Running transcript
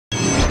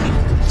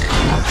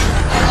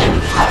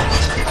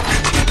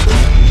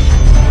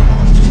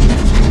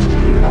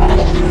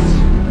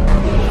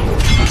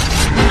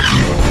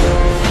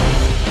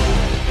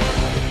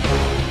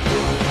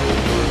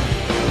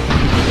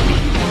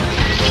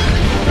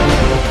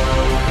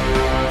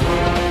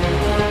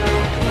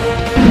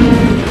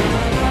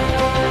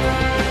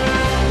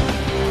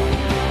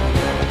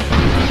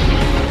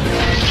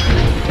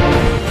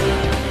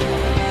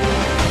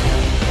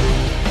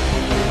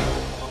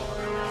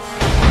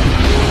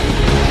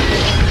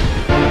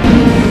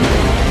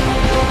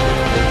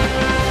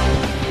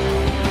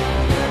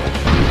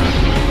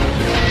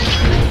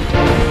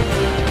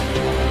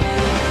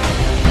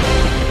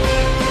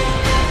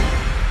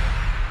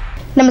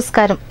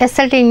నమస్కారం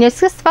SLT news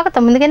కి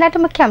స్వాగతం. ముందుగా నాటి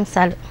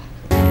ముఖ్యాంశాలు.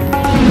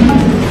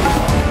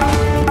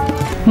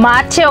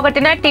 మార్చి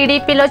 1న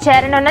టీడీపీలో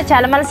చేరనున్న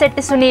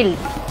చలమలశెట్టి సునీల్.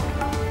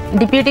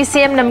 డిప్యూటీ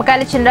సీఎం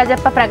నిమ్మకాయల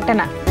చినరాజప్ప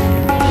ప్రకటన.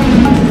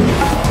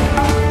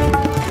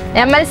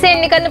 ఎమ్మెల్సీ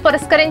ఎన్నికలను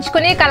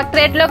పురస్కరించుకుని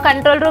కలెక్టరేట్లో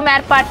కంట్రోల్ రూమ్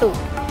ఏర్పాటు.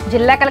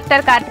 జిల్లా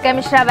కలెక్టర్ కార్తికేయ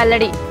మిశ్రా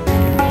వెల్లడి.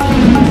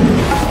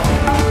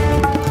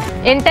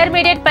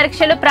 ఇంటర్మీడియట్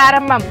పరీక్షలు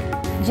ప్రారంభం.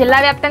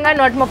 జిల్లా వ్యాప్తంగా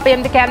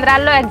 138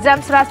 కేంద్రాల్లో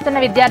ఎగ్జామ్స్ రాస్తున్న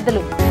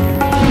విద్యార్థులు.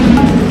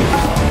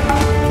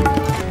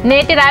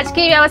 నేటి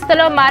రాజకీయ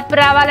వ్యవస్థలో మార్పు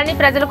రావాలని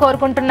ప్రజలు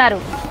కోరుకుంటున్నారు.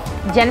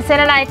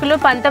 జనసేన నాయకులు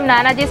పంతం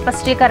నానాజీ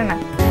స్పష్టీకరణ.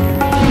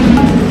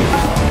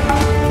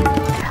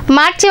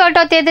 మార్చి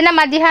 1వ తేదీన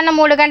మధ్యాహ్నం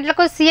 3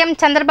 గంటలకు సీఎం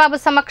చంద్రబాబు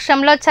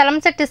సమక్షంలో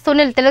చలంశెట్టి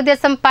సునీల్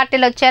తెలుగుదేశం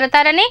పార్టీలో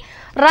చేరతారని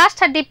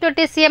రాష్ట్ర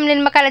డిప్యూటీ సీఎం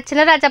నిమ్మకాయల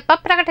చినరాజప్ప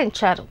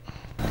ప్రకటించారు.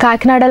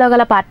 కాకినాడలో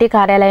గల పార్టీ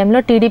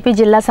కార్యాలయంలో టీడీపీ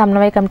జిల్లా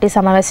సమన్వయ కమిటీ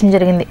సమావేశం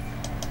జరిగింది.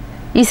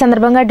 ఈ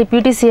సందర్భంగా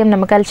డిప్యూటీ సీఎం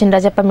నిమ్మకాయల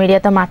చినరాజప్ప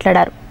మీడియాతో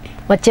మాట్లాడారు.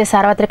 వచ్చే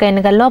సార్వత్రిక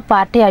ఎన్నికల్లో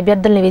పార్టీ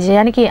అభ్యర్థుల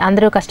విజయానికి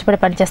అందరూ కష్టపడి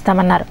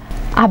పనిచేస్తామన్నారు.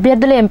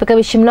 అభ్యర్థుల ఎంపిక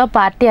విషయంలో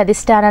పార్టీ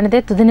అధిష్టానానిదే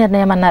తుది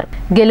నిర్ణయం అన్నారు.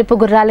 గెలుపు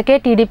గుర్రాలకే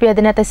టీడీపీ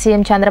అధినేత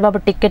సీఎం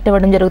చంద్రబాబు టిక్కెట్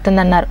ఇవ్వడం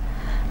జరుగుతుందన్నారు.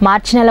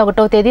 మార్చి నెల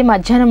 1వ తేదీ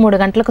మధ్యాహ్నం 3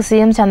 గంటలకు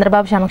సీఎం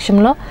చంద్రబాబు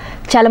సమక్షంలో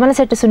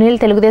చలమలశెట్టి సునీల్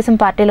తెలుగుదేశం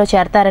పార్టీలో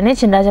చేరతారని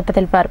చినరాజప్ప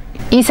తెలిపారు.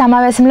 ఈ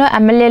సమావేశంలో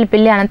ఎమ్మెల్యేలు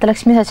పిల్లి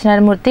అనంతలక్ష్మి,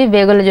 సత్యనారాయణమూర్తి,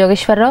 వేగుల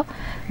జోగేశ్వరరావు,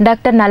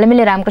 డాక్టర్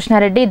నల్లమిల్లి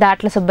రామకృష్ణారెడ్డి,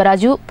 దాట్ల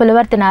సుబ్బరాజు,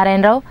 పులవర్తి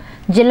నారాయణరావు,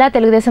 జిల్లా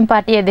తెలుగుదేశం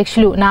పార్టీ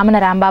అధ్యక్షులు నామన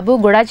రాంబాబు,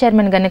 గుడా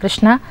చైర్మన్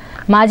గన్నికృష్ణ,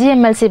 మాజీ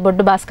ఎమ్మెల్సీ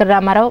బొడ్డు భాస్కర్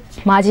రామారావు,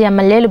 మాజీ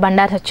ఎమ్మెల్యేలు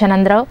Bandaru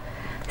Satyananda Rao,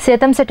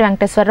 Seethamsetti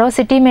Venkateswararao,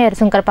 city mayor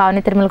Sunkara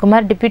Pavani Tirumala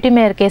Kumar, deputy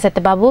mayor K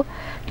Satyababu,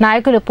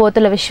 నాయకులు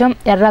పోతుల విశ్వం,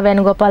 ఎర్ర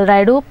వేణుగోపాల్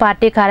రాయుడు,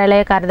 పార్టీ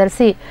కార్యాలయ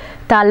కార్యదర్శి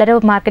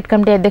తాళ్లరేవు, మార్కెట్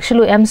కమిటీ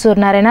అధ్యక్షులు ఎం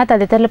సూర్యనారాయణ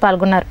తదితరులు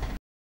పాల్గొన్నారు.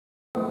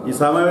 ఈ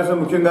సమావేశం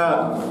ముఖ్యంగా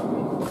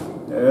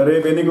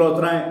రేపు ఎన్నికలు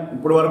వస్తున్నాయి.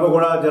 ఇప్పటి వరకు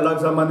కూడా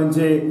జిల్లాకు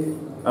సంబంధించి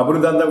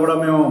అభివృద్ధి అంతా కూడా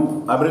మేము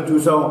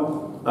చూసాం.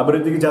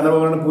 అభివృద్ధికి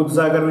చంద్రబాబు నాయుడు పూర్తి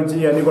సహకరించి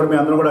అన్ని కూడా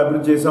మేము అందరం కూడా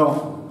అభివృద్ధి చేసాం.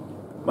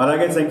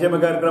 అలాగే సంక్షేమ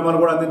కార్యక్రమాలు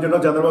కూడా అందించడం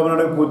చంద్రబాబు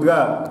నాయుడు పూర్తిగా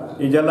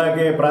ఈ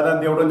జిల్లాకి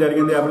ప్రాధాన్యత ఇవ్వడం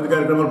జరిగింది. అభివృద్ధి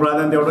కార్యక్రమాలు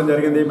ప్రాధాన్యత ఇవ్వడం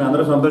జరిగింది. మేము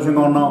అందరూ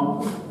సంతోషంగా ఉన్నాం.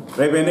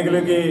 రేపు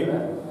ఎన్నికలకి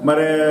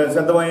మరి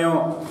సిద్ధమయ్యాం.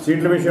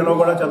 సీట్ల విషయంలో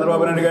కూడా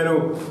చంద్రబాబు నాయుడు గారు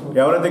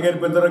ఎవరైతే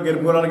గెలిపిస్తారో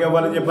గెలుపు గుర్రాలకు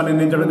ఇవ్వాలని చెప్పి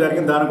నిర్ణయించడం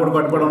జరిగింది. దానికి కూడా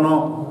కట్టుబడి ఉన్నాం.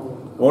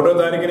 1వ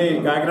తారీఖుని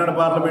కాకినాడ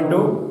పార్లమెంటు,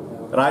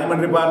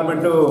 రాజమండ్రి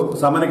పార్లమెంటు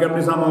సమన్వయ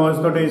కమిటీ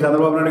సమావేశంతో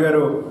చంద్రబాబు నాయుడు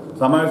గారు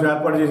సమావేశం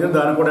ఏర్పాటు చేసి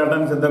దానికి కూడా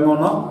వెళ్ళడానికి సిద్ధంగా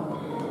ఉన్నాం.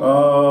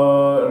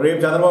 రేపు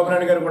చంద్రబాబు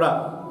నాయుడు గారు కూడా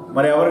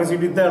మరి ఎవరికి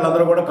సీట్ ఇస్తే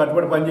వాళ్ళందరూ కూడా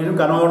కట్టుబడి పనిచేయడం,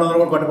 కనవాళ్ళందరూ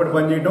కూడా కట్టుబడి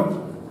పనిచేయడం,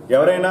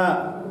 ఎవరైనా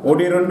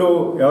 1-2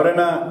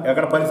 ఎవరైనా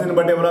ఎక్కడ పరిస్థితిని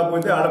బట్టి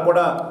ఇవ్వలేకపోతే వాళ్ళకు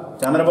కూడా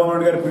చంద్రబాబు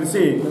నాయుడు గారు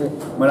పిలిచి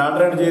మరి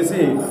ఆల్టర్నేట్ చేసి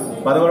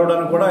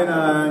పదవడానికి కూడా ఆయన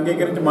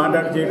అంగీకరించి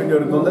మాట్లాడి చేయడం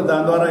జరుగుతుంది.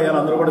 దాని ద్వారా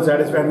వీళ్ళందరూ కూడా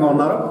సాటిస్ఫైడ్ గా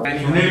ఉన్నారు.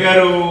 సునీల్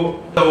గారు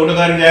 1వ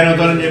తారీఖు జాయిన్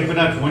అవుతారని చెప్పి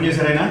నాకు ఫోన్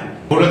చేశారు. ఆయన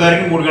 1వ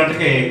తారీఖు 3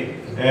 గంటలకి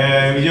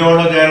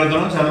విజయవాడలో జాయిన్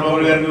అవుతాను. చంద్రబాబు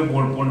గారికి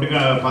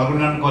 11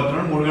 గంటలకు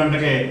వస్తున్నాను. 3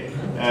 గంటలకి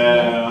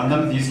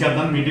అందరిని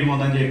తీసుకెళ్తాను, మీటింగ్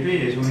ఉందని చెప్పి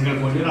సునీల్ గారు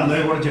ఫోన్ చేశారు.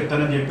 అందరికీ కూడా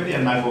చెప్తానని చెప్పి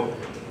నాకు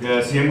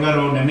సీఎం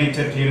గారు నిన్న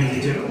క్లియరెన్స్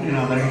ఇచ్చారు. నేను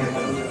అందరికీ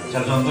చెప్తాను.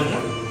 చాలా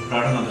సంతోషం.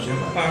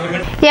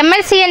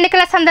 ఎమ్మెల్సీ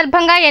ఎన్నికల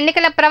సందర్భంగా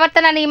ఎన్నికల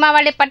ప్రవర్తన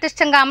నియమావళి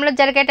పటిష్టంగా అమలు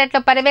జరిగేటట్లు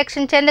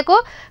పర్యవేక్షించేందుకు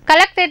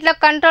కలెక్టరేట్లో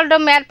కంట్రోల్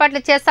రూమ్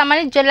ఏర్పాట్లు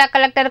చేశామని జిల్లా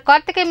కలెక్టర్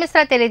కార్తికేయ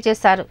మిశ్రా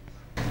తెలియజేశారు.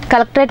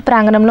 కలెక్టరేట్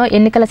ప్రాంగణంలో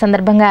ఎన్నికల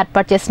సందర్భంగా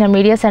ఏర్పాటు చేసిన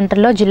మీడియా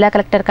సెంటర్లో జిల్లా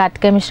కలెక్టర్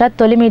కార్తికేయ మిశ్రా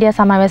తొలి మీడియా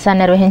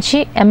సమావేశాన్ని నిర్వహించి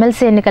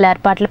ఎమ్మెల్సీ ఎన్నికల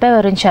ఏర్పాట్లపై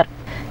వివరించారు.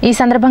 ఈ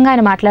సందర్భంగా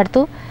ఆయన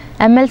మాట్లాడుతూ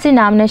ఎమ్మెల్సీ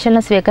నామినేషన్ల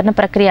స్వీకరణ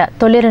ప్రక్రియ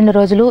తొలి 2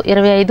 రోజులు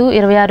 25,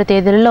 26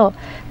 తేదీలలో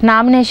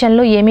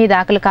నామినేషన్లు ఏమీ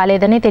దాఖలు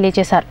కాలేదని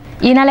తెలియజేశారు.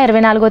 ఈ నెల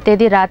 24వ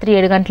తేదీ రాత్రి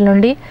 7 గంటల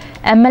నుండి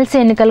ఎమ్మెల్సీ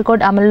ఎన్నికల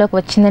కోడ్ అమలులోకి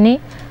వచ్చిందని,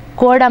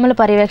 కోడ్ అమలు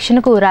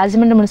పర్యవేక్షణకు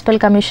Rajahmundry municipal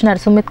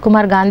commissioner Sumit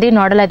Kumar Gandhi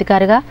nodal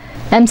అధికారిగా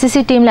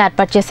ఎంసీసీ టీంలు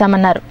ఏర్పాటు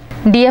చేశామన్నారు.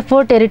 డిఎఫ్ఓ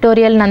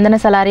టెరిటోరియల్ నందన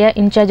సలారియా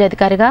ఇన్ఛార్జ్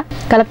అధికారిగా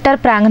కలెక్టర్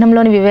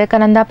ప్రాంగణంలోని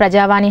వివేకానంద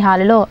ప్రజావాణి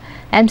హాలులో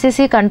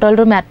ఎంసీసీ కంట్రోల్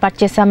రూమ్ ఏర్పాటు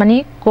చేశామని,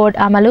 కోడ్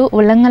అమలు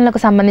ఉల్లంఘనలకు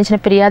సంబంధించిన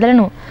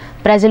ఫిర్యాదులను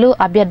ప్రజలు,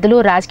 అభ్యర్థులు,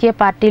 రాజకీయ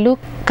పార్టీలు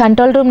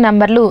కంట్రోల్ రూమ్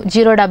నంబర్లు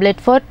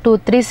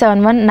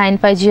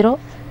 08842371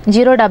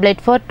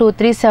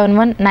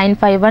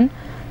 08842371951,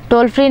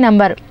 టోల్ ఫ్రీ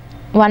నంబర్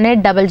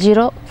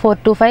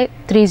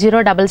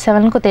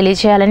 1800425307కు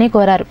తెలియజేయాలని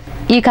కోరారు.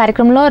 ఈ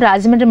కార్యక్రమంలో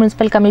Rajahmundry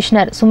municipal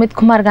commissioner Sumit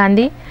Kumar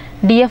Gandhi,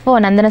 DFO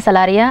నందన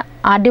సలారియా,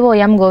 ఆర్డీఓ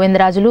ఎం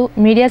Govindarajulu,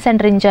 media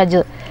centre incharge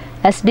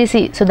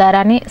SDC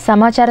Sudharani,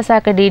 సమాచార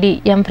శాఖ డీడీ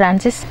ఎం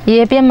Francis,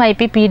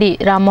 APMIP PD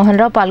Rammohan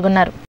Rao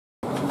పాల్గొన్నారు.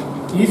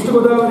 ఈస్ట్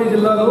గోదావరి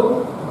జిల్లాలో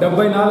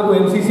 74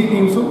 ఎంసీసీ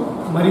టీమ్స్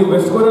మరియు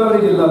వెస్ట్ గోదావరి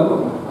జిల్లాలో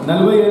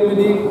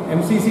 48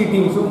 MCC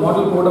teams,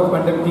 model code of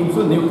conduct teams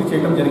నియుక్తి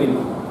చేయడం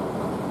జరిగింది.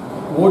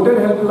 Voter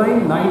help line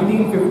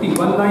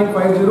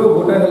 1950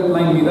 voter help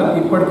line మీద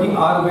ఇప్పటికీ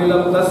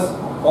 6000+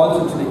 కాల్స్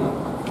వచ్చినాయి.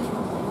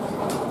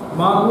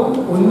 మాకు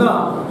ఉన్న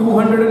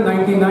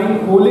 299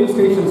 పోలింగ్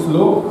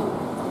స్టేషన్స్లో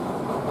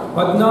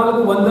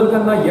 1400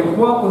 కన్నా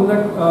ఎక్కువ ఉన్న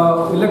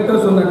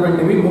ఎలక్టర్స్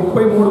ఉన్నటువంటివి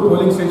 33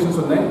 పోలింగ్ స్టేషన్స్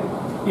ఉన్నాయి.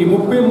 ఈ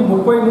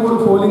 33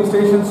 పోలింగ్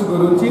స్టేషన్స్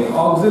గురించి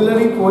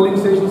ఆక్సిలరీ పోలింగ్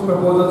స్టేషన్స్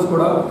ప్రపోజల్స్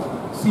కూడా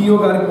CEO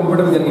గారికి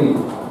పంపడం జరిగింది.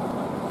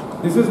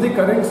 This is the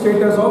current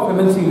status of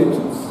MLC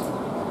elections.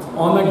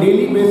 On a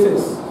daily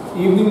basis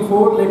evening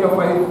 4 లేక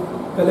 5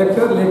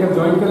 కలెక్టర్ లేక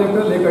జాయింట్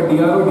కలెక్టర్ లేక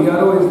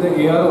డిఆర్ఓ ఇస్ ద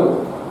ARO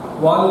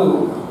వాళ్ళు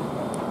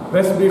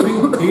ప్రెస్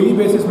బ్రీఫింగ్ డైలీ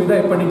బేసిస్ మీద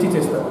ఎప్పటి నుంచి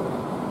చేస్తారు.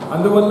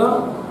 అందువల్ల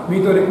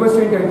మీతో రిక్వెస్ట్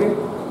ఏంటంటే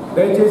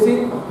దయచేసి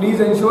please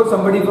ensure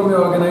somebody from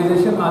your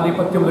organisation ఆ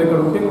నేపథ్యంలో ఇక్కడ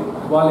ఉంటే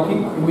వాళ్ళకి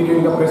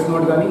ఇమీడియట్గా ప్రెస్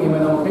నోట్ కానీ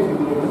ఏమైనా ఉంటే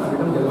ఇమీడియట్గా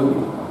అనడం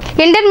జరుగుతుంది.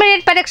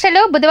 ఇంటర్మీడియట్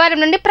పరీక్షలు బుధవారం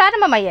నుండి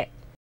ప్రారంభమయ్యాయి.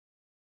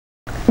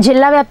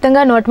 జిల్లా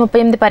వ్యాప్తంగా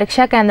 138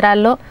 పరీక్షా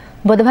కేంద్రాల్లో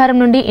బుధవారం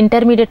నుండి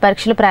ఇంటర్మీడియట్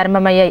పరీక్షలు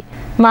ప్రారంభమయ్యాయి.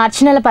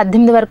 మార్చి నెల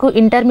 18 వరకు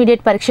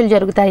ఇంటర్మీడియట్ పరీక్షలు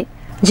జరుగుతాయి.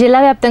 జిల్లా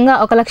వ్యాప్తంగా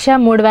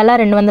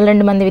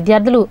 1,03,202 మంది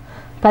విద్యార్థులు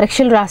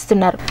పరీక్షలు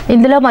రాస్తున్నారు.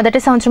 ఇందులో మొదటి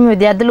సంవత్సరం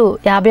విద్యార్థులు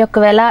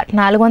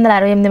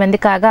 51,468 మంది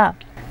కాగా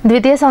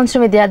ద్వితీయ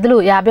సంవత్సరం విద్యార్థులు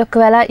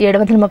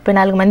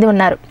 51,734 మంది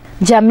ఉన్నారు.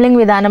 జంబ్లింగ్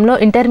విధానంలో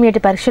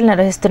ఇంటర్మీడియట్ పరీక్షలు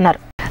నిర్వహిస్తున్నారు.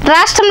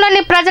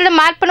 రాష్ట్రంలోని ప్రజలు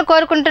మార్పును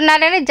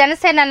కోరుకుంటున్నారని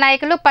జనసేన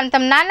నాయకులు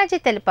పంతం నానాజీ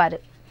తెలిపారు.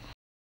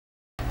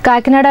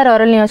 కాకినాడ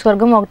రూరల్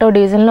నియోజకవర్గం 1వ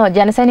డివిజన్లో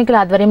జన సైనికుల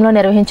ఆధ్వర్యంలో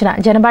నిర్వహించిన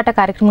జనబాట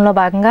కార్యక్రమంలో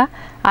భాగంగా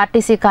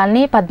ఆర్టీసీ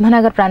కాలనీ,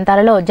 పద్మనగర్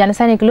ప్రాంతాలలో జన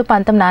సైనికులు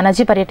పంతం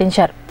నానాజీ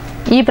పర్యటించారు.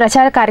 ఈ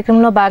ప్రచార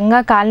కార్యక్రమంలో భాగంగా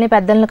కాలనీ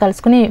పెద్దలను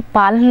కలుసుకుని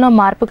పాలనలో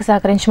మార్పుకు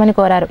సహకరించమని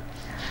కోరారు.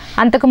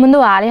 అంతకుముందు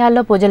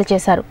ఆలయాల్లో పూజలు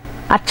చేశారు.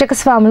 అర్చక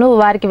స్వాములు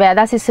వారికి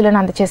వేదాశిస్సులను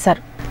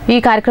అందజేశారు. ఈ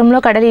కార్యక్రమంలో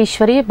కడలి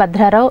ఈశ్వరి,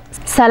 భద్రారావు,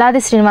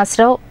 సలాది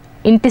శ్రీనివాసరావు,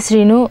 ఇంటి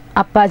శ్రీను,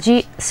 అప్పాజీ,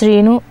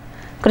 శ్రీను,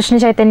 కృష్ణ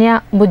చైతన్య,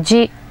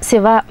 బుజ్జి,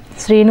 శివ,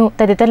 శ్రీను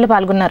తదితరులు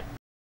పాల్గొన్నారు.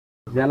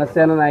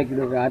 జనసేన నాయకుడి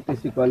యొక్క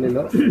ఆర్టీసీ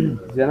కాలనీలో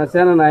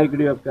జనసేన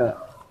నాయకుడి యొక్క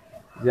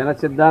జన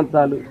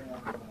సిద్ధాంతాలు,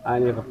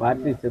 ఆయన యొక్క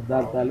పార్టీ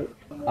సిద్ధాంతాలు,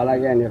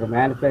 అలాగే ఆయన యొక్క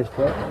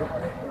మేనిఫెస్టో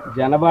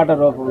జనబాట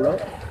రూపంలో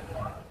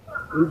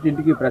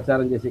ఇంటింటికి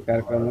ప్రచారం చేసే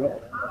కార్యక్రమంలో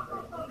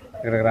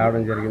ఇక్కడికి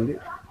రావడం జరిగింది.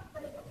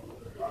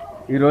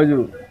 ఈరోజు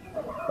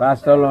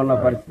రాష్ట్రంలో ఉన్న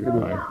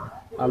పరిస్థితిని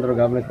అందరూ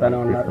గమనిస్తూనే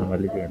ఉన్నారు.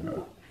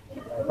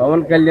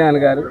 పవన్ కళ్యాణ్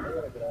గారు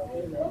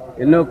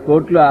ఎన్నో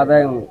కోట్ల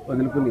ఆదాయం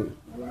వదులుకుని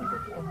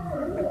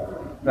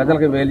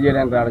ప్రజలకు మేలు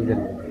చేయడానికి రావడం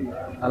జరిగింది.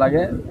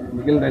 అలాగే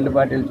మిగిలిన 2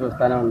 పార్టీలు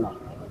చూస్తూనే ఉన్నాం.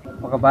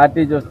 ఒక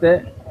పార్టీ చూస్తే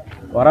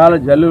వరాలు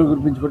జల్లులు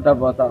కురిపించుకుంటా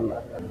పోతా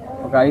ఉన్నారు.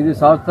 ఒక 5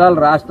 సంవత్సరాలు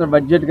రాష్ట్ర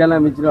బడ్జెట్ కన్నా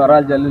మించిన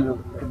వరాలు జల్లులు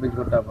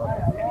కురిపించుకుంటా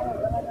పోతాం.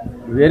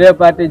 వేరే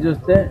పార్టీ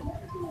చూస్తే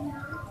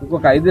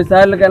ఇంకొక 5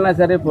 సార్లు కన్నా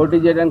సరే పోటీ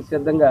చేయడానికి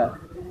సిద్ధంగా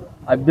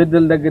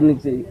అభ్యర్థుల దగ్గర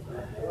నుంచి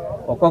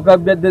ఒక్కొక్క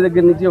అభ్యర్థి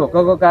దగ్గర నుంచి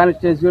ఒక్కొక్క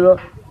కాన్స్టిట్యున్సీలో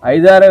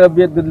 5-6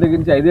 అభ్యర్థుల దగ్గర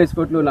నుంచి 5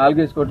 కోట్లు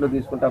 4 కోట్లు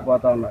తీసుకుంటా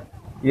పోతా ఉన్నారు.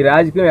 ఈ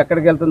రాజకీయం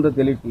ఎక్కడికి వెళ్తుందో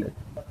తెలియట్లేదు.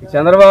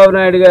 చంద్రబాబు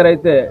నాయుడు గారు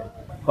అయితే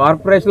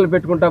కార్పొరేషన్లు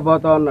పెట్టుకుంటా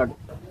పోతా ఉన్నాడు.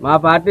 మా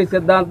పార్టీ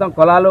సిద్ధాంతం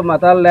కులాలు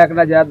మతాలు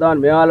లేకుండా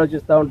చేద్దామని మేము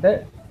ఆలోచిస్తూ ఉంటే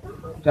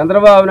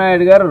చంద్రబాబు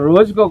నాయుడు గారు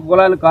రోజుకు ఒక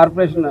కులాన్ని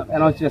కార్పొరేషన్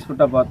అనౌన్స్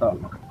చేసుకుంటా పోతా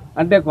ఉన్నాడు.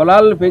 అంటే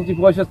కులాలను పెంచి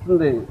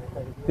పోషిస్తుంది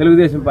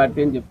తెలుగుదేశం పార్టీ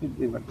అని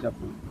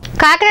చెప్పండి.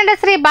 కాకినాడ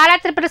శ్రీ బాలా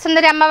త్రిపుర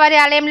సుందరి అమ్మవారి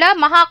ఆలయంలో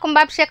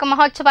మహాకుంభాభిషేక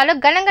మహోత్సవాలు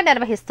ఘనంగా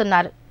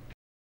నిర్వహిస్తున్నారు.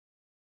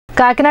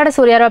 కాకినాడ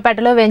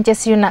సూర్యారావుపేటలో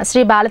వేంచేసి ఉన్న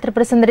శ్రీ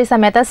బాలత్రిపుర సుందరి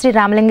సమేత శ్రీ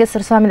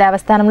రామలింగేశ్వర స్వామి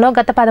దేవస్థానంలో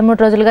గత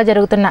 13 రోజులుగా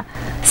జరుగుతున్న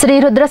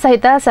శ్రీరుద్ర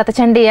సహిత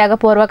శతచండీ యాగ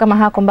పూర్వక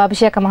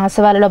మహాకుంభాభిషేక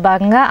మహోత్సవాలలో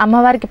భాగంగా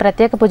అమ్మవారికి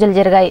ప్రత్యేక పూజలు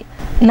జరిగాయి.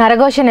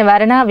 నరఘోష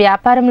నివారణ,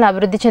 వ్యాపారంలో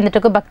అభివృద్ధి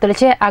చెందుటకు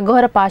భక్తులచే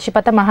అఘోర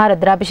పాశుపత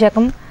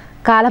మహారుద్రాభిషేకం,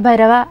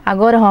 కాలభైరవ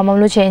అఘోర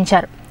హోమములు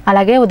చేయించారు.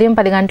 అలాగే ఉదయం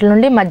 10 గంటల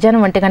నుండి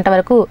మధ్యాహ్నం 1 గంట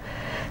వరకు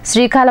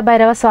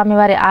శ్రీకాలభైరవ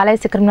స్వామివారి ఆలయ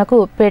శిఖరమునకు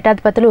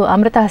పీఠాధిపతులు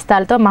అమృత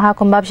హస్తాలతో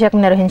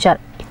మహాకుంభాభిషేకం నిర్వహించారు.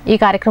 ఈ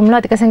కార్యక్రమంలో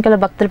అధిక సంఖ్యలో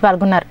భక్తులు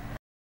పాల్గొన్నారు.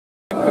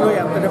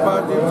 ఎంత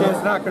డిపాజిట్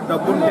చేసినా అక్కడ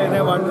డబ్బు ఉంటేనే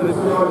వాటిని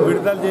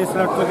విడుదల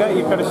చేసినట్లుగా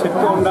ఇక్కడ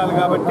శక్తి ఉండాలి.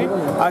 కాబట్టి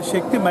ఆ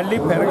శక్తి మళ్ళీ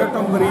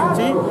పెరగటం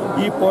గురించి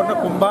ఈ పూట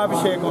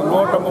కుంభాభిషేకం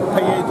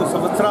 135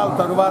 సంవత్సరాల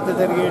తరువాత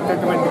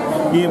జరిగేటటువంటి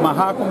ఈ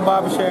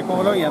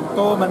మహాకుంభాభిషేకంలో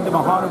ఎంతోమంది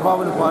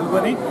మహానుభావులు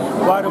పాల్గొని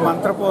వారు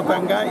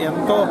మంత్రపూతంగా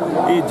ఎంతో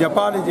ఈ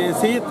జపాలు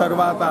చేసి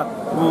తరువాత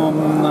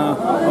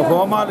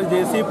హోమాలు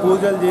చేసి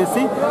పూజలు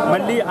చేసి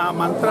మళ్ళీ ఆ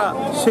మంత్ర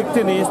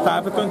శక్తిని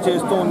స్థాపితం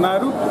చేస్తూ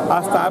ఉన్నారు. ఆ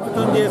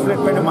స్థాపితం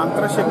చేసినటువంటి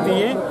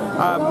మంత్రశక్తియే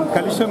ఆ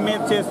కలుషం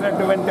మీద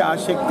చేసినటువంటి ఆ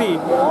శక్తి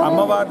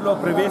అమ్మవారిలో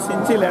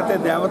ప్రవేశించి లేకపోతే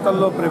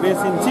దేవతల్లో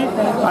ప్రవేశించి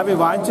అవి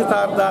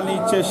వాంఛితార్థాలను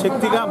ఇచ్చే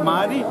శక్తిగా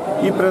మారి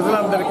ఈ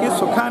ప్రజలందరికీ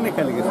సుఖాన్ని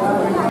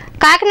కలిగిస్తుంది.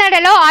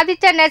 కాకినాడలో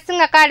ఆదిత్య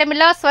నర్సింగ్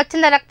అకాడమీలో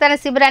స్వచ్ఛంద రక్తదాన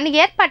శిబిరాన్ని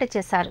ఏర్పాటు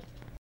చేశారు.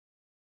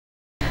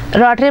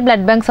 రోటరీ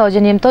బ్లడ్ బ్యాంక్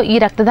సౌజన్యంతో ఈ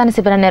రక్తదాన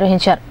శిబిరాన్ని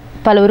నిర్వహించారు.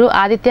 పలువురు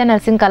ఆదిత్య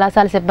నర్సింగ్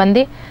కళాశాల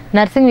సిబ్బంది,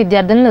 నర్సింగ్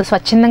విద్యార్థులను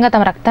స్వచ్ఛందంగా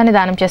తమ రక్తాన్ని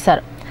దానం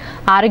చేశారు.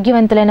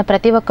 ఆరోగ్యవంతులైన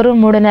ప్రతి ఒక్కరూ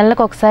 3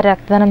 నెలలకు ఒకసారి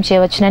రక్తదానం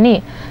చేయవచ్చునని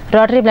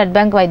రోటరీ బ్లడ్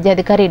బ్యాంక్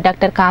వైద్యాధికారి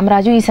డాక్టర్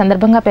కామరాజు ఈ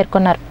సందర్భంగా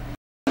పేర్కొన్నారు.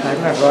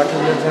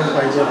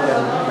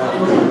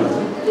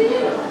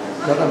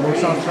 గత 3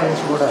 సంవత్సరాల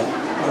నుంచి కూడా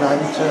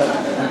ఆదిత్య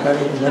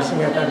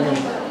నర్సింగ్ అకాడమీ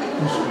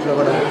ఇన్స్టిట్యూట్లో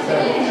కూడా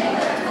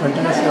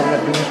కంటిన్యూస్గా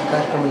బ్లడ్ డొనేషన్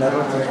కార్యక్రమం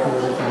నిర్వహించడం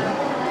జరుగుతుంది.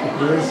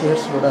 ప్రీవియస్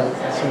ఇయర్స్ కూడా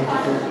 70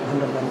 to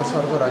 100 మెంబర్స్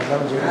వరకు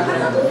రక్తదానం చేయడం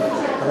జరిగింది.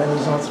 అలాగే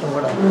ఈ సంవత్సరం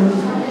కూడా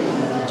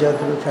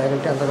విద్యార్థులు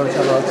ఫ్యాకల్టీ అంతా కూడా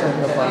చాలా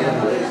ఉత్సాహంగా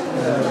పాల్గొని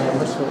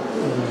మెంబర్స్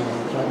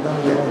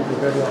రక్తదానం చేయడానికి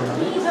ప్రిపేర్గా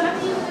ఉన్నారు.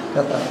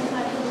 గత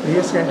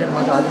ప్రీవియస్గా ఏంటంటే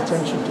మాకు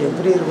ఆదిత్యం షిఫ్ట్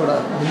ఎవ్రీ ఇయర్ కూడా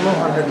మినిమం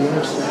 100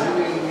 యూనిట్స్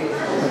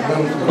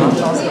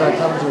సంవత్సరం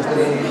రక్తదానం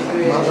చేస్తే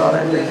మా ద్వారా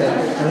ఏంటంటే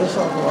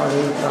కనీసం వారి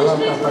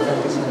ప్రాణాలు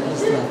కాపాడడానికి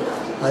సహకరిస్తున్న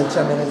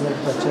ఆదిత్య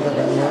మేనేజ్మెంట్ ప్రత్యేక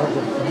ధన్యవాదాలు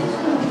చెప్తున్నాం.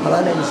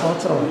 అలానే ఈ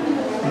సంవత్సరం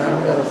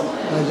మేడం గారు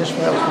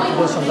రాజలక్ష్మి గారు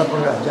పుట్టినరోజు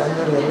సందర్భంగా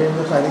జనవరి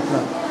 28వ తారీఖున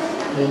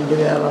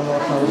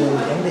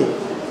 2145 మంది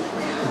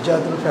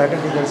విద్యార్థులు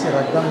ఫ్యాకల్టీ కలిసి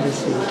రక్తదానం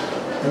చేసి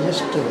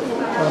జస్ట్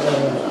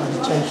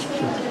ఆదిత్య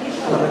ఇన్స్టిట్యూట్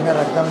పరంగా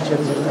రక్తదానం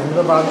చేయడం జరిగింది.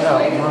 అందులో భాగంగా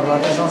మా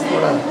రాజ్య సంస్థ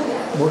కూడా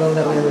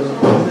 325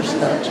 యూనిట్స్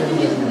కరెక్ట్ చేయడం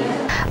జరిగింది.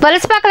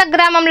 వలసపాకల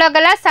గ్రామంలో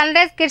గల సన్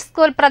రైజ్ కిడ్స్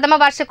స్కూల్ ప్రథమ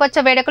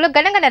వార్షికోత్సవ వేడుకలు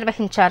ఘనంగా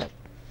నిర్వహించారు.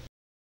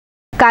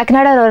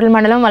 కాకినాడ రూరల్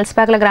మండలం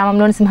వలసపాకల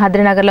గ్రామంలోని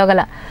సింహాద్రి నగర్లో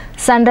గల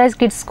సన్ రైజ్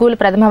కిడ్స్ స్కూల్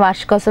ప్రథమ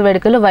వార్షికోత్సవ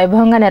వేడుకలు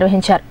వైభవంగా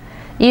నిర్వహించారు.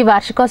 ఈ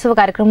వార్షికోత్సవ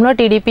కార్యక్రమంలో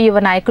టీడీపీ యువ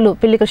నాయకులు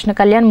పిల్లి కృష్ణ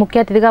కళ్యాణ్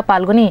ముఖ్య అతిథిగా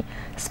పాల్గొని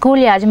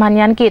స్కూల్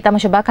యాజమాన్యానికి తమ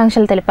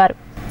శుభాకాంక్షలు తెలిపారు.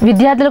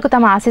 విద్యార్థులకు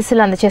తమ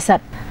ఆశీస్సులు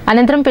అందజేశారు.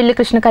 అనంతరం పిల్లి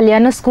కృష్ణ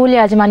కళ్యాణ్ స్కూల్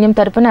యాజమాన్యం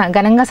తరపున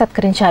ఘనంగా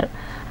సత్కరించారు.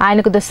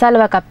 ఆయనకు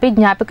దుస్సాలువా కప్పి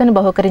జ్ఞాపికను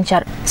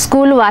బహుకరించారు.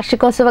 స్కూల్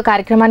వార్షికోత్సవ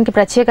కార్యక్రమానికి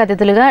ప్రత్యేక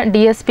అతిథులుగా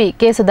డీఎస్పీ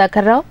కె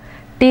సుధాకర్ రావు,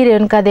 టి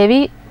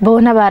రేణుకాదేవి,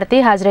 భువనభారతి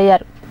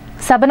హాజరయ్యారు.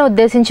 సభను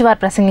ఉద్దేశించి వారు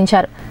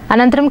ప్రసంగించారు.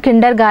 అనంతరం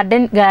కిండర్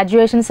గార్డెన్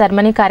గ్రాడ్యుయేషన్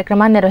సెరమనీ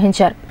కార్యక్రమాన్ని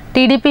నిర్వహించారు.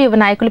 టీడీపీ యువ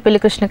నాయకులు పిల్లి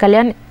కృష్ణ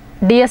కళ్యాణ్,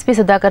 డీఎస్పీ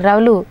సుధాకర్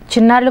రావులు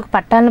చిన్నారులకు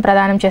పట్టాలను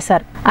ప్రదానం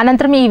చేశారు.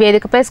 అనంతరం ఈ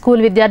వేదికపై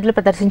స్కూల్ విద్యార్థులు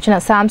ప్రదర్శించిన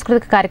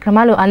సాంస్కృతిక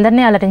కార్యక్రమాలు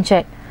అందరినీ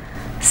అలరించాయి.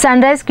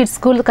 Sun rise kids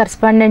school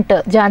correspondent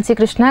Jhansi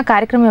Krishna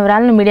కార్యక్రమ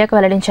వివరాలను మీడియాకు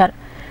వెల్లడించారు.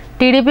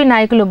 టీడీపీ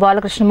నాయకులు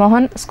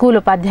బాలకృష్ణమోహన్, స్కూల్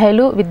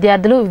ఉపాధ్యాయులు,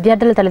 విద్యార్థులు,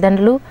 విద్యార్థుల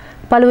తల్లిదండ్రులు,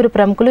 పలువురు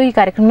ప్రముఖులు ఈ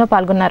కార్యక్రమంలో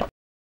పాల్గొన్నారు.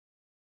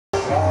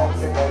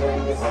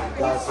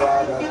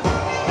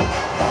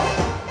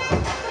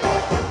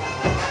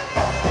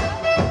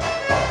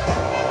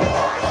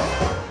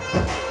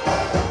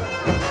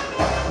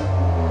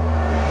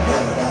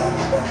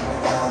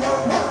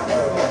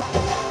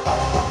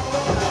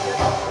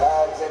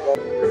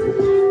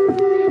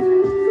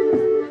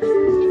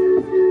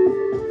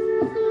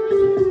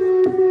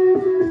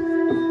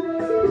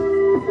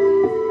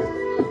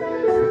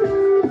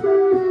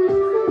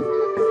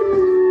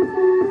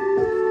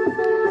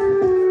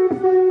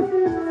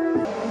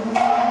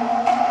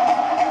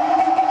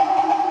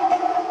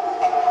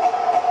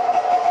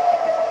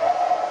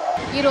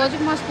 ఈ రోజు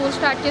మా స్కూల్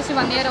స్టార్ట్ చేసి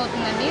 1 year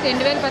అవుతుందండి.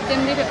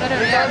 2018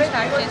 ఫిబ్రవరి 26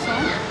 స్టార్ట్ చేసాం.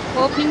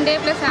 Opening day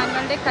plus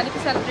annual day కలిపి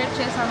సెలబ్రేట్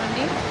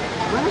చేసామండి.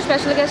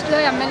 స్పెషల్ గెస్ట్గా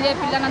ఎమ్మెల్యే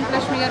పిల్ల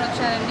అనంతలక్ష్మి గారు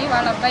వచ్చారండి.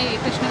 వాళ్ళ అబ్బాయి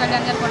కృష్ణ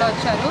కళ్యాణ్ గారు కూడా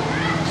వచ్చారు.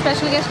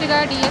 స్పెషల్ గెస్ట్గా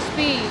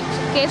డిఎస్పీ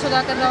కె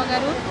సుధాకర్ రావు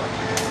గారు,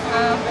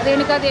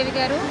 రేణుకాదేవి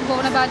గారు,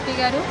 భువనభారతి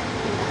గారు,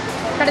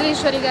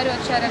 కడలీశ్వరి గారు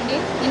వచ్చారండి.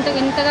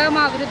 ఇంతగా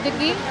మా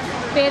అభివృద్ధికి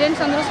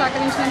పేరెంట్స్ అందరూ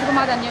సహకరించినందుకు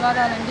మా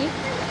ధన్యవాదాలండి.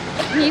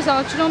 ఈ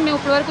సంవత్సరం మేము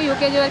ఇప్పటివరకు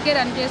యూకేజీ వరకే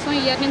రన్ చేసాం.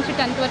 ఈ ఇయర్ నుంచి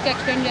 10th వరకు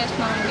ఎక్స్టెండ్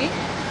చేస్తున్నామండి.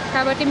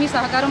 కాబట్టి మీ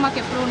సహకారం మాకు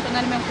ఎప్పుడు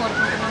ఉంటుందని మేము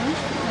కోరుకుంటున్నాము.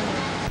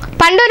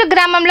 పండూరు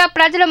గ్రామంలో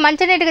ప్రజలు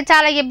మంచినీటికి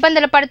చాలా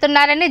ఇబ్బందులు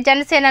పడుతున్నారని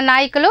జనసేన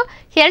నాయకులు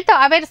హెల్త్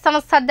అవేర్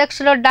సంస్థ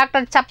అధ్యక్షులు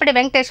డాక్టర్ చప్పడి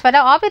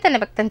వెంకటేశ్వరరావు ఆవేదన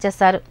వ్యక్తం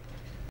చేశారు.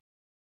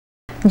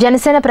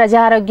 జనసేన ప్రజా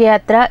ఆరోగ్య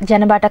యాత్ర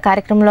జనబాట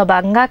కార్యక్రమంలో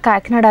భాగంగా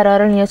కాకినాడ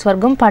రూరల్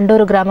నియోజకవర్గం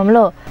పండూరు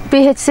గ్రామంలో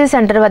పిహెచ్సి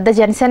సెంటర్ వద్ద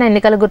జనసేన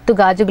ఎన్నికల గుర్తు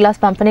గాజు గ్లాస్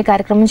పంపిణీ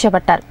కార్యక్రమం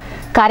చేపట్టారు.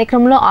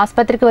 కార్యక్రమంలో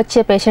ఆసుపత్రికి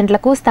వచ్చే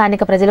పేషెంట్లకు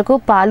స్థానిక ప్రజలకు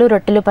పాలు,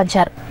 రొట్టెలు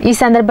పంచారు. ఈ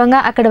సందర్భంగా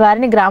అక్కడి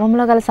వారిని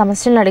గ్రామంలో గల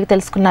సమస్యలను అడిగి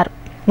తెలుసుకున్నారు.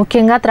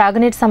 ముఖ్యంగా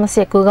త్రాగునీటి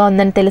సమస్య ఎక్కువగా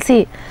ఉందని తెలిసి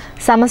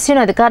సమస్యను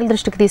అధికారుల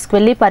దృష్టికి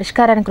తీసుకువెళ్లి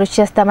పరిష్కారానికి కృషి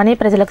చేస్తామని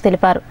ప్రజలకు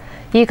తెలిపారు.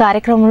 ఈ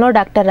కార్యక్రమంలో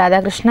డాక్టర్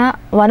రాధాకృష్ణ,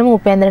 వనుము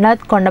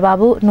ఉపేంద్రనాథ్,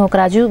 కొండబాబు,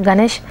 నూకరాజు,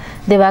 గణేష్,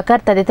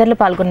 దివాకర్ తదితరులు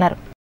పాల్గొన్నారు.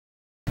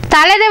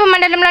 తాళేదేవి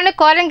మండలంలోని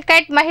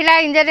కోరంగేట్ మహిళా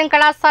ఇంజనీరింగ్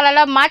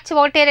కళాశాలలో మార్చి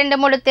 1, 2,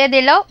 3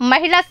 తేదీలో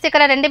మహిళా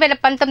శిఖర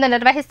 2019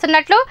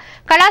 నిర్వహిస్తున్నట్లు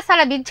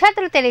కళాశాల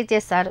విద్యార్థులు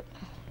తెలియజేశారు.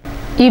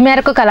 ఈ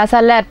మేరకు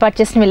కళాశాలలో ఏర్పాటు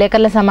చేసిన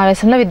విలేకరుల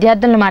సమావేశంలో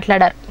విద్యార్థులను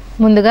మాట్లాడారు.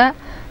 ముందుగా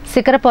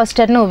శిఖర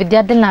పోస్టర్ను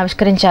విద్యార్థులను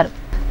ఆవిష్కరించారు.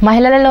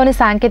 మహిళలలోని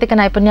సాంకేతిక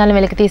నైపుణ్యాలను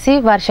వెలికితీసి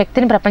వారి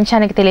శక్తిని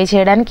ప్రపంచానికి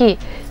తెలియజేయడానికి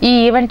ఈ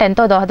ఈవెంట్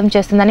ఎంతో దోహదం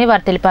చేస్తుందని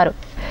వారు తెలిపారు.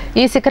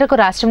 ఈ శిఖరకు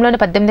రాష్ట్రంలోని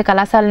 18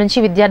 కళాశాలల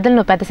నుంచి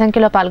విద్యార్థులను పెద్ద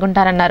సంఖ్యలో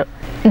పాల్గొంటారన్నారు.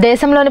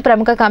 దేశంలోని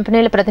ప్రముఖ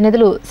కంపెనీల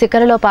ప్రతినిధులు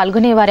శిఖరలో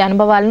పాల్గొని వారి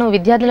అనుభవాలను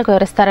విద్యార్థులకు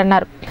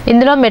వివరిస్తారన్నారు.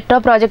 ఇందులో మెట్రో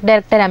ప్రాజెక్ట్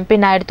డైరెక్టర్ ఎంపీ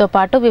నాయుడుతో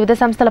పాటు వివిధ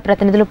సంస్థల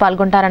ప్రతినిధులు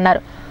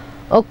పాల్గొంటారన్నారు.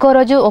 ఒక్కో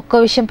రోజు ఒక్కో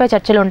విషయంపై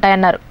చర్చలు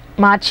ఉంటాయన్నారు.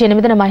 మార్చి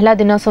 8న మహిళా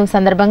దినోత్సవం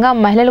సందర్భంగా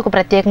మహిళలకు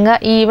ప్రత్యేకంగా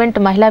ఈ ఈవెంట్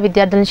మహిళా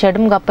విద్యార్థులను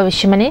చేయడం గొప్ప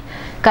విషయమని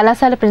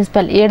కళాశాల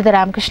ప్రిన్సిపల్ ఏడుద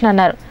రామకృష్ణ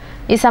అన్నారు.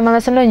 ఈ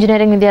సమావేశంలో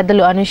ఇంజనీరింగ్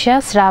విద్యార్థులు అనుష,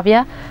 శ్రావ్య,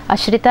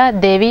 అశ్రిత,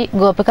 దేవి,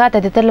 గోపిక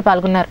తదితరులు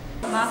పాల్గొన్నారు.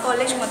 మా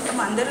కాలేజ్ మొత్తం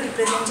అందరూ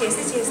రిప్రజెంట్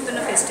చేస్తున్న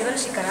ఫెస్టివల్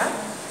శిఖర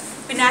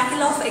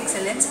పినాకిల్ ఆఫ్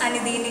ఎక్సలెన్స్ అని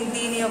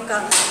దీని యొక్క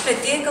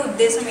ప్రత్యేక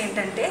ఉద్దేశం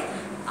ఏంటంటే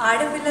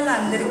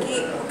ఆడపిల్లలందరికీ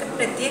ఒక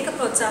ప్రత్యేక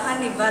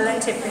ప్రోత్సాహాన్ని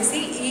ఇవ్వాలని చెప్పేసి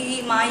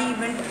మా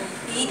ఈవెంట్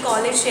ఈ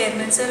కాలేజ్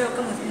చైర్మన్ సార్ ఒక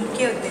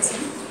ముఖ్య ఉద్దేశం.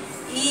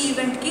 ఈ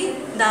ఈవెంట్కి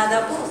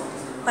దాదాపు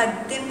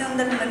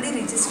 1800 మంది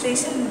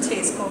రిజిస్ట్రేషన్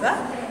చేసుకోగా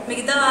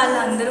మిగతా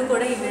వాళ్ళందరూ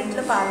కూడా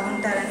ఈవెంట్లో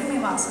పాల్గొంటారని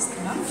మేము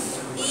ఆశిస్తున్నాం.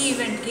 ఈ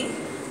ఈవెంట్కి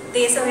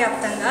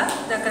దేశవ్యాప్తంగా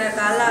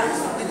రకరకాల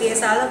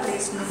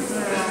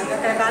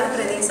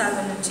ప్రదేశాల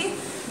నుంచి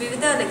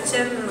వివిధ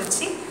లెక్చరర్లు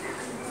వచ్చి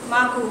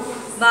మాకు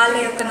వాళ్ళ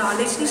యొక్క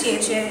నాలెడ్జ్ని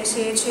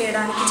షేర్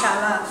చేయడానికి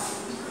చాలా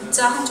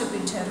ఉత్సాహం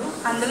చూపించారు.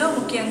 అందులో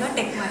ముఖ్యంగా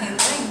టెక్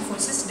మహేంద్ర,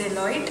 ఇన్ఫోసిస్,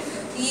 డెలాయిట్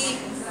ఈ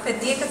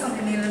ప్రత్యేక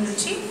కంపెనీల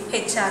నుంచి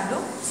హెచ్ఆర్లు,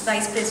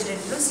 వైస్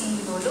ప్రెసిడెంట్లు,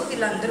 సీఈఓలు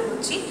వీళ్ళందరూ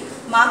వచ్చి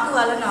మాకు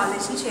వాళ్ళ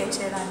నాలెడ్జ్ని షేర్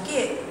చేయడానికి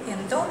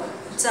ఎంతో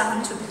ఉత్సాహం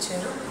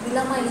చూపించారు.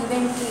 ఇలా మా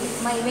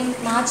ఈవెంట్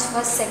మార్చ్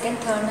 1, 2,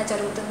 3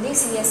 జరుగుతుంది.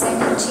 సిఎస్ఐ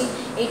నుంచి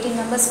 18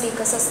 మెంబర్స్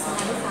స్పీకర్స్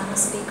వస్తున్నారు,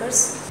 famous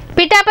speakers.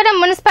 Pithapuram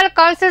municipal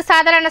council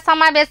సాధారణ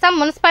సమావేశం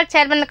మున్సిపల్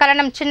చైర్మన్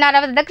కరణం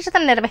చిన్నారావు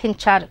అధ్యక్షతన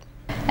నిర్వహించారు.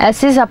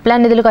 ఎస్సీ సప్లై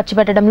నిధులు ఖర్చు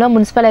పెట్టడంలో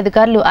మున్సిపల్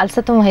అధికారులు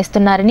అలసత్వం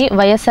వహిస్తున్నారని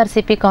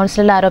వైఎస్ఆర్సీపీ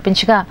కౌన్సిలర్లు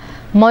ఆరోపించగా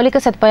మౌలిక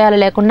సదుపాయాలు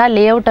లేకుండా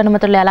లేఅవుట్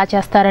అనుమతులు ఎలా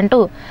చేస్తారంటూ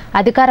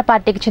అధికార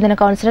పార్టీకి చెందిన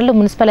కౌన్సిలర్లు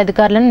మున్సిపల్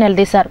అధికారులను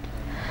నిలదీశారు.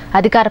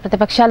 అధికార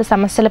ప్రతిపక్షాల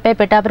సమస్యలపై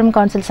పిఠాపురం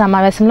కౌన్సిల్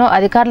సమావేశంలో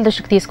అధికారుల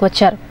దృష్టికి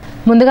తీసుకొచ్చారు.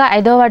 ముందుగా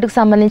 5వ వార్డుకు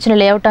సంబంధించిన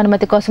లేఅవుట్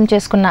అనుమతి కోసం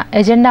చేసుకున్న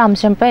ఎజెండా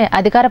అంశంపై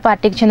అధికార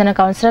పార్టీకి చెందిన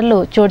కౌన్సిలర్లు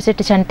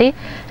చోడిశెట్టి చంటి,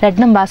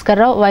 రెడ్నం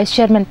భాస్కర్రావు, వైస్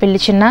చైర్మన్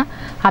పిల్లి చిన్న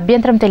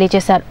అభ్యంతరం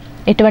తెలియజేశారు.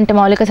 ఇటువంటి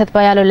మౌలిక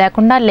సదుపాయాలు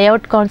లేకుండా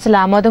లేఅవుట్ కౌన్సిల్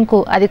ఆమోదంకు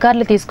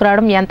అధికారులు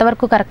తీసుకురావడం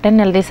ఎంతవరకు కరెక్ట్ అని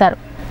నిలదీశారు.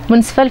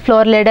 Municipal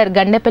floor leader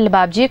Gandepalli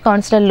Babji,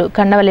 కౌన్సిలర్లు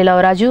కండవల్లి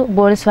లవరాజు,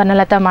 బోను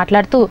స్వర్ణలత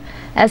మాట్లాడుతూ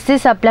ఎస్సీ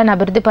సప్లాన్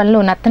అభివృద్ధి పనులు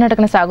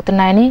నత్తనడకన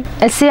సాగుతున్నాయని,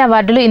 ఎస్సీ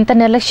అవార్డులు ఇంత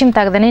నిర్లక్ష్యం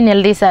తగదని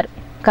నిలదీశారు.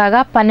 కాగా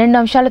 12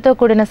 అంశాలతో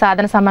కూడిన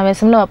సాధన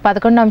సమావేశంలో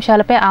 11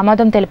 అంశాలపై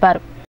ఆమోదం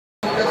తెలిపారు.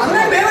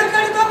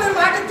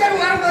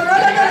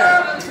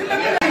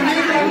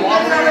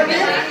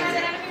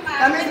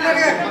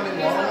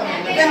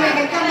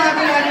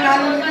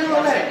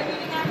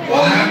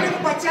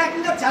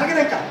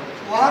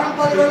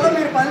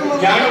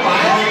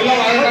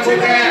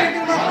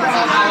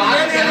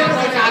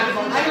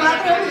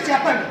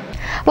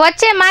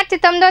 వచ్చే మార్చి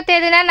 9వ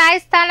తేదీన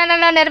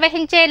న్యాయస్థానాలలో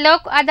నిర్వహించే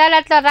లోక్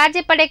అదాలత్లో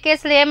రాజీ పడే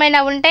కేసులు ఏమైనా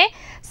ఉంటే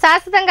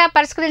శాశ్వతంగా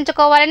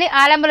పరిష్కరించుకోవాలని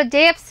ఆలమూరు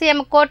జేఎఫ్సీఎం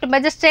కోర్టు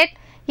మెజిస్ట్రేట్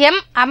ఎం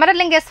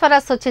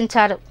అమరలింగేశ్వరరావు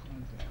సూచించారు.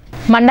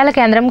 మండల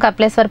కేంద్రం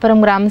కపిలేశ్వరపురం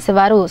గ్రామ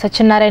శివారు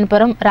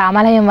సత్యనారాయణపురం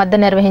రామాలయం వద్ద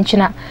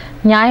నిర్వహించిన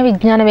న్యాయ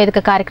విజ్ఞాన వేదిక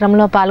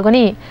కార్యక్రమంలో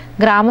పాల్గొని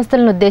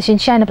గ్రామస్తులను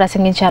ఉద్దేశించి ఆయన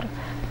ప్రసంగించారు.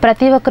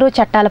 ప్రతి ఒక్కరూ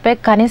చట్టాలపై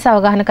కనీస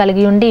అవగాహన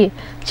కలిగి ఉండి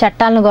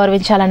చట్టాలను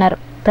గౌరవించాలన్నారు.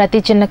 ప్రతి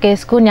చిన్న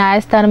కేసుకు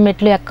న్యాయస్థానం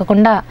మెట్లు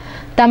ఎక్కకుండా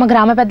తమ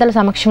గ్రామ పెద్దల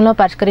సమక్షంలో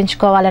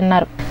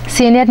పరిష్కరించుకోవాలన్నారు.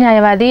 సీనియర్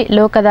న్యాయవాది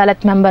లోక్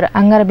అదాలత్ మెంబర్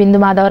అంగర బిందు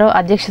మాధవరావు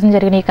అధ్యక్షతన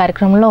జరిగిన ఈ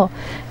కార్యక్రమంలో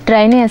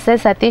ట్రైనీ ఎస్ఐ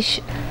సతీష్,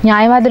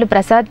 న్యాయవాదులు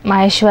ప్రసాద్,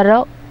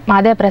 మహేశ్వరరావు,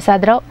 మాదే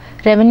ప్రసాదరావు,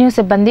 రెవెన్యూ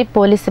సిబ్బంది,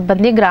 పోలీస్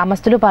సిబ్బంది,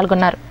 గ్రామస్తులు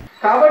పాల్గొన్నారు.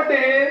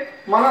 కాబట్టి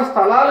మన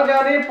స్థలాలు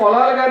కానీ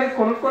పొలాలు కానీ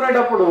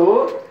కొనుక్కునేటప్పుడు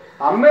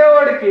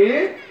అమ్మేవాడికి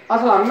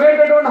అసలు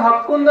అమ్మేటటువంటి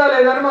హక్కు ఉందా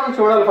లేదని మనం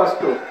చూడాలి.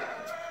 ఫస్ట్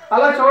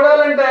అలా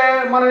చూడాలంటే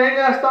మనం ఏం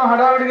చేస్తాం,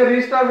 హడావిడిగా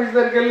రిజిస్టర్ ఆఫీస్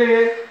దగ్గరికి వెళ్ళి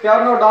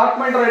ఎవరినో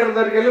డాక్యుమెంట్ రైటర్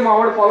దగ్గరికి వెళ్ళి మా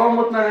వాడు పొలం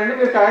అమ్ముతున్నాడండి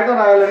మీరు కాగితం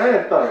రాయాలని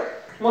చెప్తారు.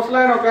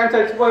 ముసలాయన ఒక ఆయన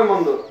చచ్చిపోయే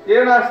ముందు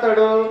ఏం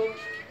రాస్తాడు,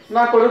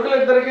 నా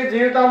కొడుకులిద్దరికి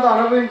జీవితాంతం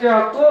అనుభవించే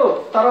హక్కు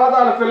తర్వాత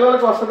వాళ్ళ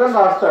పిల్లలకి వస్తుందని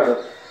రాస్తాడు.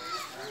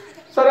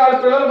 సరే వాళ్ళ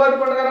పిల్లలు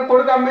బతుకుండగానే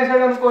కొడుకు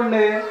అమ్మేశాడు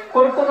అనుకోండి,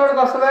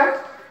 కొనుక్కున్నోడికి వస్తుందా?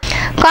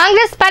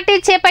 కాంగ్రెస్ పార్టీ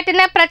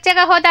చేపట్టిన ప్రత్యేక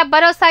హోదా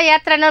భరోసా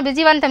యాత్రను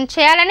విజయవంతం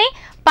చేయాలని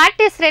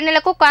పార్టీ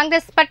శ్రేణులకు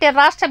కాంగ్రెస్ పార్టీ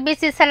రాష్ట్ర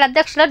బీసీసీఎల్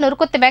అధ్యక్షులు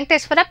నురుకుత్తి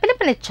వెంకటేశ్వర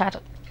పిలుపునిచ్చారు.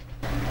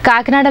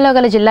 కాకినాడలో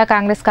గల జిల్లా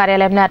కాంగ్రెస్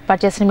కార్యాలయంలో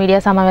ఏర్పాటు చేసిన మీడియా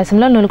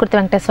సమావేశంలో నురుకుత్తి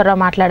వెంకటేశ్వరరావు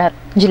మాట్లాడారు.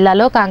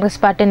 జిల్లాలో కాంగ్రెస్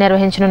పార్టీ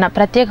నిర్వహించనున్న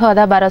ప్రత్యేక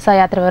హోదా భరోసా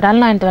యాత్ర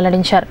వివరాలను ఆయన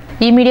వెల్లడించారు.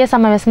 ఈ మీడియా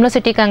సమావేశంలో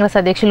సిటీ కాంగ్రెస్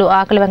అధ్యక్షులు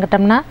ఆకుల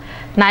వెంకటరమణ,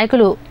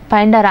 నాయకులు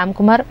పైండా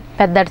రామ్కుమార్,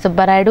 పెద్దాటి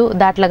సుబ్బారాయుడు,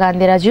 దాట్ల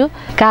గాంధీరాజు,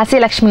 కాశీ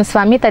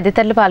లక్ష్మణస్వామి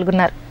తదితరులు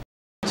పాల్గొన్నారు.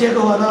 ప్రత్యేక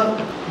హోదా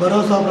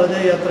భరోసా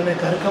ప్రజాయాత్ర అనే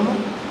కార్యక్రమం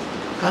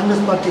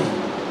కాంగ్రెస్ పార్టీ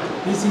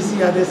పిసిసి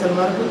ఆదేశాల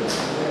మేరకు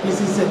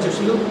పిసిసి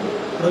అధ్యక్షులు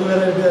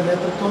రఘువీరారెడ్డి గారి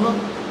నేతృత్వంలో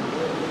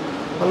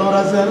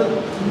పల్లవరాజు గారు,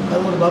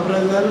 కర్మూరి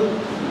బాబురాజు గారు,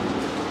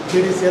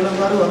 జేడీ శీలం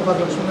గారు, అప్పార్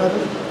లక్ష్మణ్ గారు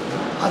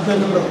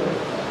ఆధ్వర్యంలో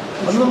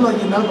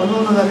ఈ నెల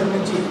 19వ తారీఖు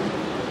నుంచి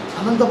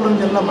అనంతపురం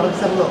జిల్లా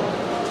మరకసర్లో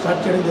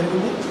స్టార్ట్ చేయడం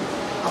జరిగింది.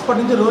 అప్పటి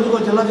నుంచి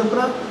రోజుకో జిల్లా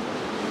చొప్పున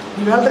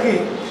ఈ వేళకి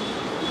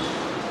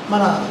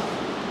మన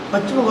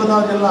పశ్చిమ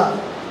గోదావరి జిల్లా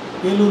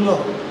ఏలూరులో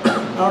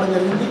రావడం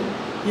జరిగింది.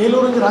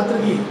 ఏలూరు నుంచి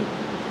రాత్రికి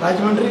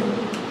రాజమండ్రి,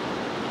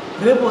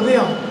 రేపు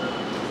ఉదయం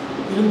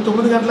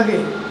 9 గంటలకి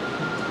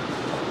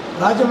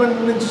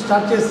రాజమండ్రి నుంచి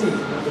స్టార్ట్ చేసి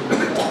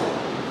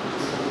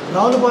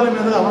రావులపాలెం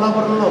మీద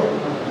అమలాపురంలో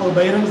ఒక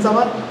బహిరంగ సభ,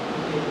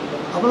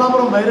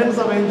 అమలాపురం బహిరంగ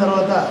సభ అయిన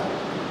తర్వాత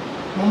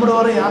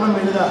ముమ్మడివారి యానం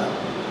మీదుగా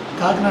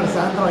కాకినాడ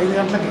సాయంత్రం 5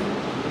 గంటలకి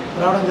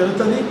రావడం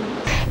జరుగుతుంది.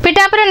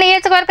 పిఠాపురం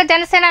నియోజకవర్గ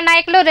జనసేన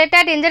నాయకులు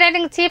retired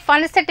engineering chief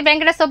Anisetti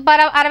Venkata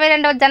Subbarao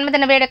 62వ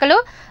జన్మదిన వేడుకలు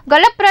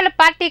గొల్లపురాల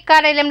పార్టీ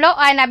కార్యాలయంలో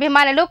ఆయన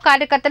అభిమానులు,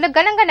 కార్యకర్తలు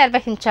ఘనంగా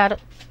నిర్వహించారు.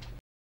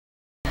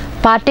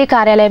 పార్టీ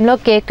కార్యాలయంలో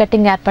కేక్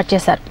కటింగ్ ఏర్పాటు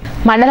చేశారు.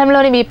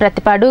 మండలంలోని వి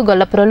ప్రతిపాడు,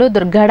 గొల్లపురోలు,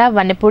 దుర్గాడ,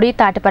 వన్నెపూడి,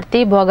 తాటిపర్తి,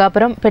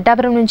 భోగాపురం,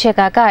 పిఠాపురం నుంచే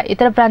కాక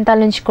ఇతర ప్రాంతాల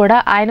నుంచి కూడా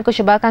ఆయనకు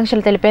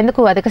శుభాకాంక్షలు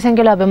తెలిపేందుకు అధిక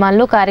సంఖ్యలో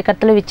అభిమానులు,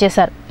 కార్యకర్తలు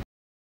విచ్చేశారు.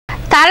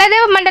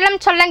 తాళదేవ మండలం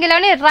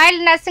చొల్లంగిలోని రాయల్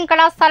నర్సింగ్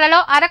కళాశాలలో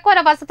అరకొర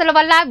వసతుల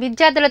వల్ల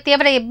విద్యార్థులు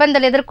తీవ్ర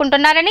ఇబ్బందులు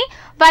ఎదుర్కొంటున్నారని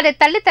వారి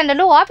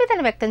తల్లిదండ్రులు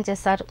ఆవేదన వ్యక్తం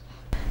చేశారు.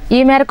 ఈ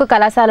మేరకు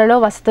కళాశాలలో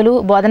వసతులు,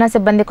 బోధనా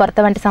సిబ్బంది కొరత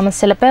వంటి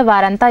సమస్యలపై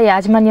వారంతా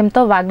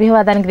యాజమాన్యంతో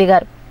వాగ్వివాదానికి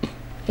దిగారు.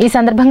 ఈ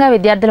సందర్భంగా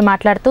విద్యార్థులు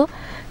మాట్లాడుతూ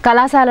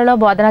కళాశాలలో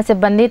బోధనా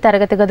సిబ్బంది,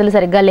 తరగతి గదులు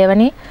సరిగ్గా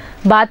లేవని,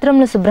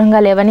 బాత్రూంలు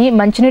శుభ్రంగా లేవని,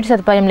 మంచినీటి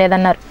సదుపాయం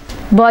లేదన్నారు.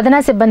 బోధనా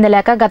సిబ్బంది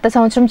లేక గత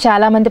సంవత్సరం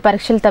చాలామంది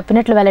పరీక్షలు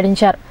తప్పినట్లు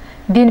వెల్లడించారు.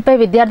 దీనిపై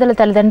విద్యార్థుల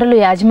తల్లిదండ్రులు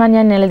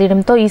యాజమాన్యాన్ని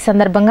నిలదీయడంతో ఈ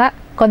సందర్భంగా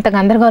కొంత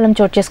గందరగోళం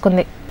చోటు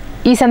చేసుకుంది.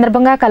 ఈ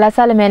సందర్భంగా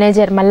కళాశాల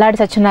మేనేజర్ మల్లాడి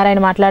సత్యనారాయణ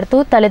మాట్లాడుతూ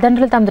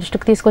తల్లిదండ్రులు తమ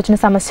దృష్టికి తీసుకొచ్చిన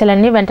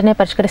సమస్యలన్నీ వెంటనే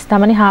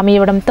పరిష్కరిస్తామని హామీ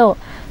ఇవ్వడంతో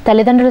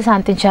తల్లిదండ్రులు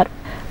శాంతించారు.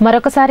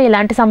 మరొకసారి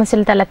ఇలాంటి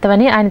సమస్యలు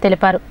తలెత్తవని ఆయన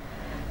తెలిపారు.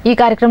 ఈ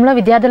కార్యక్రమంలో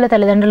విద్యార్థుల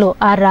తల్లిదండ్రులు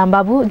ఆర్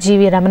రాంబాబు,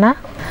 జీవి రమణ,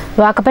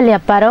 వాకపల్లి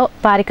అప్పారావు,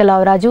 పారిక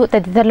లావరాజు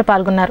తదితరులు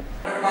పాల్గొన్నారు.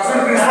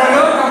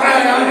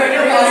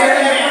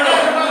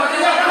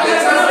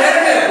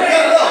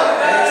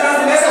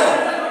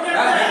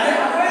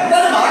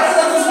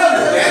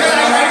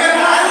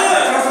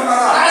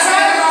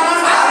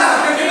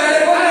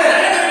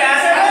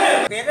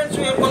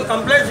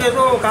 కంప్లైంట్స్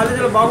ఏదో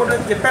కాలేజీలో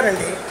బాగుంటుందని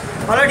చెప్పారండి.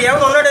 ఆల్రెడీ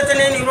ఎవరు ఉన్నాడైతే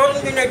నేను ఈ రోజు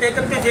దీన్ని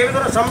టేకప్ చేసి ఏ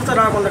విధంగా సమస్య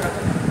రాకుండా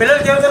పిల్లల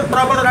జీవితం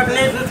ప్రాబ్లం రాకుండా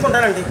నేను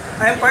చూసుకుంటానండి.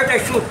 I'm quite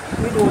assure.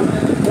 మీకు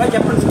ఇలా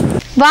చెప్పండి.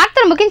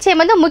 వార్తలు ముగించే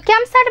ముందు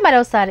ముఖ్యాంశాలు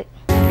మరోసారి.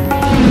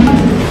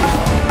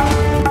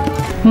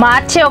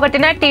 మార్చి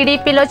 1న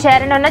టీడీపీలో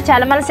చేరనున్న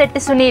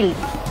చలమలశెట్టి సునీల్.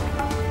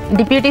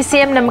 డిప్యూటీ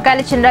సీఎం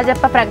నిమ్మకాయల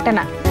చినరాజప్ప ప్రకటన.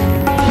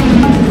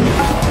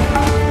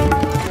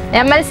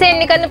 ఎమ్మెల్సీ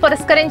ఎన్నికలను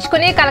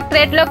పురస్కరించుకుని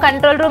కలెక్టరేట్లో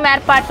కంట్రోల్ రూమ్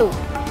ఏర్పాటు.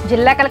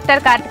 జిల్లా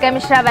కలెక్టర్ కార్తికేయ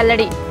మిశ్రా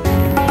వెల్లడి.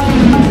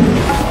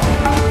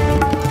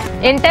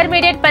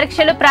 ఇంటర్మీడియట్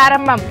పరీక్షలు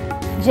ప్రారంభం.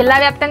 జిల్లా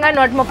వ్యాప్తంగా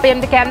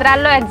 138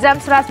 కేంద్రాల్లో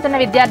ఎగ్జామ్స్ రాస్తున్న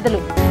విద్యార్థులు.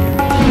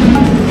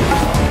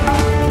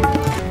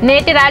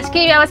 నేటి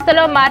రాజకీయ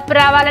వ్యవస్థలో మార్పు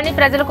రావాలని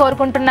ప్రజలు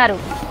కోరుకుంటున్నారు.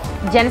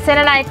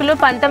 జనసేన నాయకులు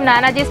పంతం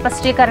నానాజీ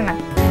స్పష్టీకరణ.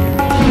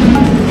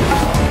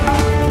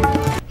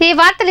 ఈ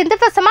వార్తలు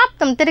ఇంతతో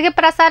సమాప్తం. తిరిగి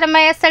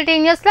ప్రసారమయ్యే SLT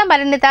న్యూస్లో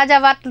మరిన్ని తాజా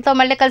వార్తలతో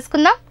మళ్ళీ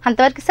కలుసుకుందాం.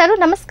 అంతవరకు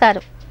సెలవు.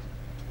 నమస్కారం.